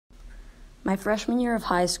My freshman year of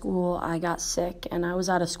high school, I got sick and I was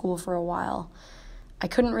out of school for a while. I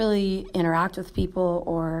couldn't really interact with people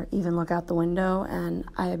or even look out the window, and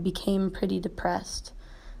I became pretty depressed.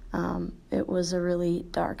 It was a really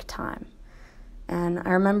dark time. And I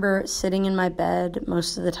remember sitting in my bed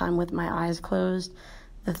most of the time with my eyes closed.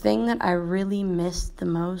 The thing that I really missed the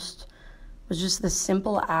most was just the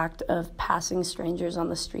simple act of passing strangers on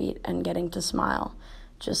the street and getting to smile.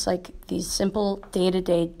 Just like these simple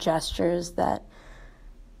day-to-day gestures that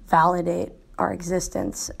validate our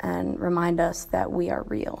existence and remind us that we are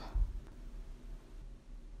real.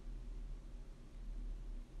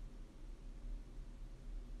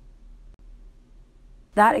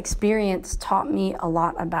 That experience taught me a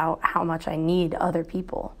lot about how much I need other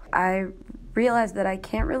people. I realized that I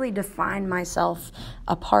can't really define myself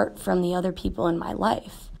apart from the other people in my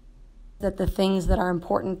life. That the things that are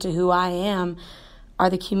important to who I am are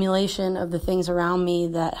the accumulation of the things around me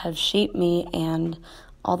that have shaped me and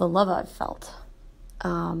all the love I've felt.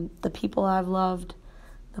 The people I've loved,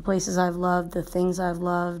 the places I've loved, the things I've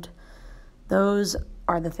loved, those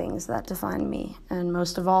are the things that define me. And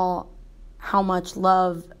most of all, how much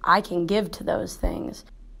love I can give to those things.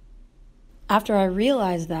 After I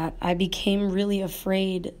realized that, I became really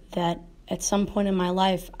afraid that at some point in my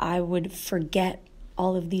life, I would forget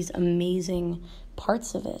all of these amazing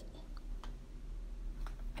parts of it.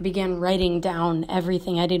 I began writing down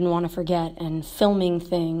everything I didn't want to forget and filming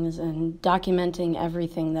things and documenting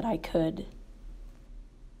everything that I could.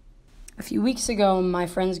 A few weeks ago, my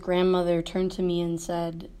friend's grandmother turned to me and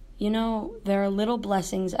said, "You know, there are little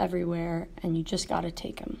blessings everywhere and you just got to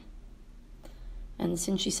take them." And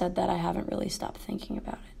since she said that, I haven't really stopped thinking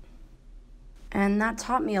about it. And that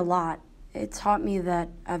taught me a lot. It taught me that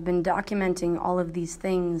I've been documenting all of these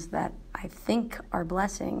things that I think are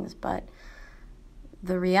blessings, but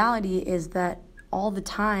the reality is that all the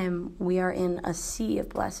time we are in a sea of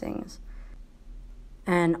blessings.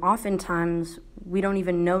 And oftentimes we don't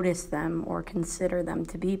even notice them or consider them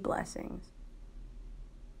to be blessings.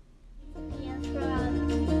 You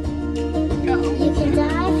can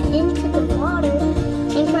dive into the water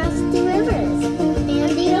and cross the rivers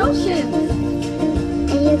and the oceans.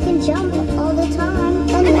 And you can jump all the time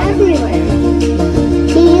and everywhere.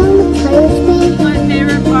 Do you want to play with me? My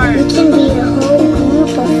favorite part. We can be a whole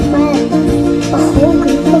group of friends, a whole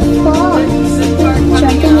group of frogs,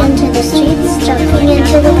 jumping into the streets, jumping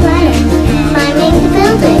into the planets, climbing the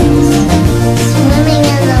buildings, swimming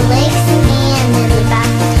in the lakes and in the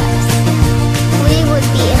bathtubs. We would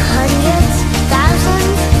be hundreds,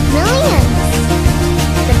 thousands, millions.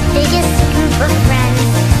 The biggest group of friends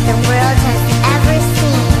the world has ever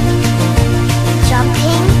seen.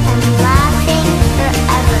 Jumping and laughing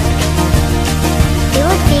forever. It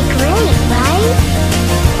would be great, right?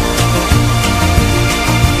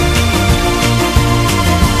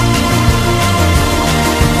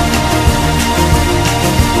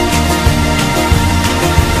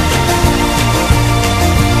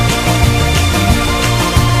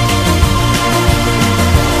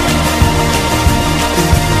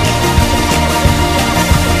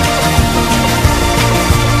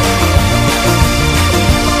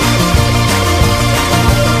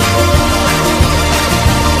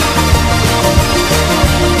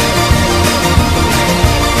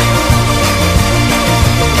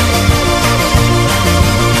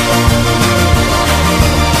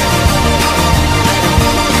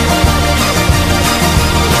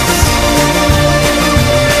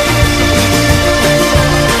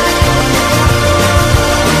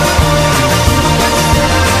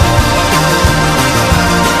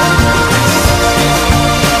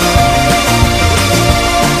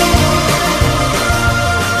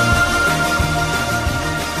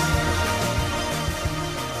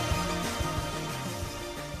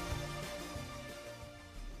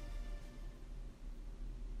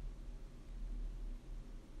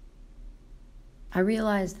 I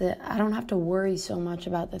realized that I don't have to worry so much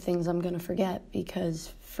about the things I'm going to forget,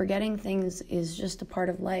 because forgetting things is just a part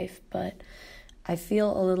of life, but I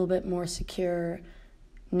feel a little bit more secure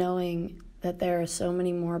knowing that there are so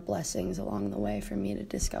many more blessings along the way for me to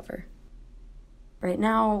discover. Right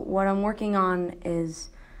now, what I'm working on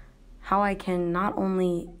is how I can not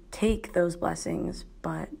only take those blessings,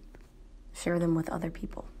 but share them with other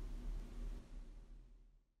people.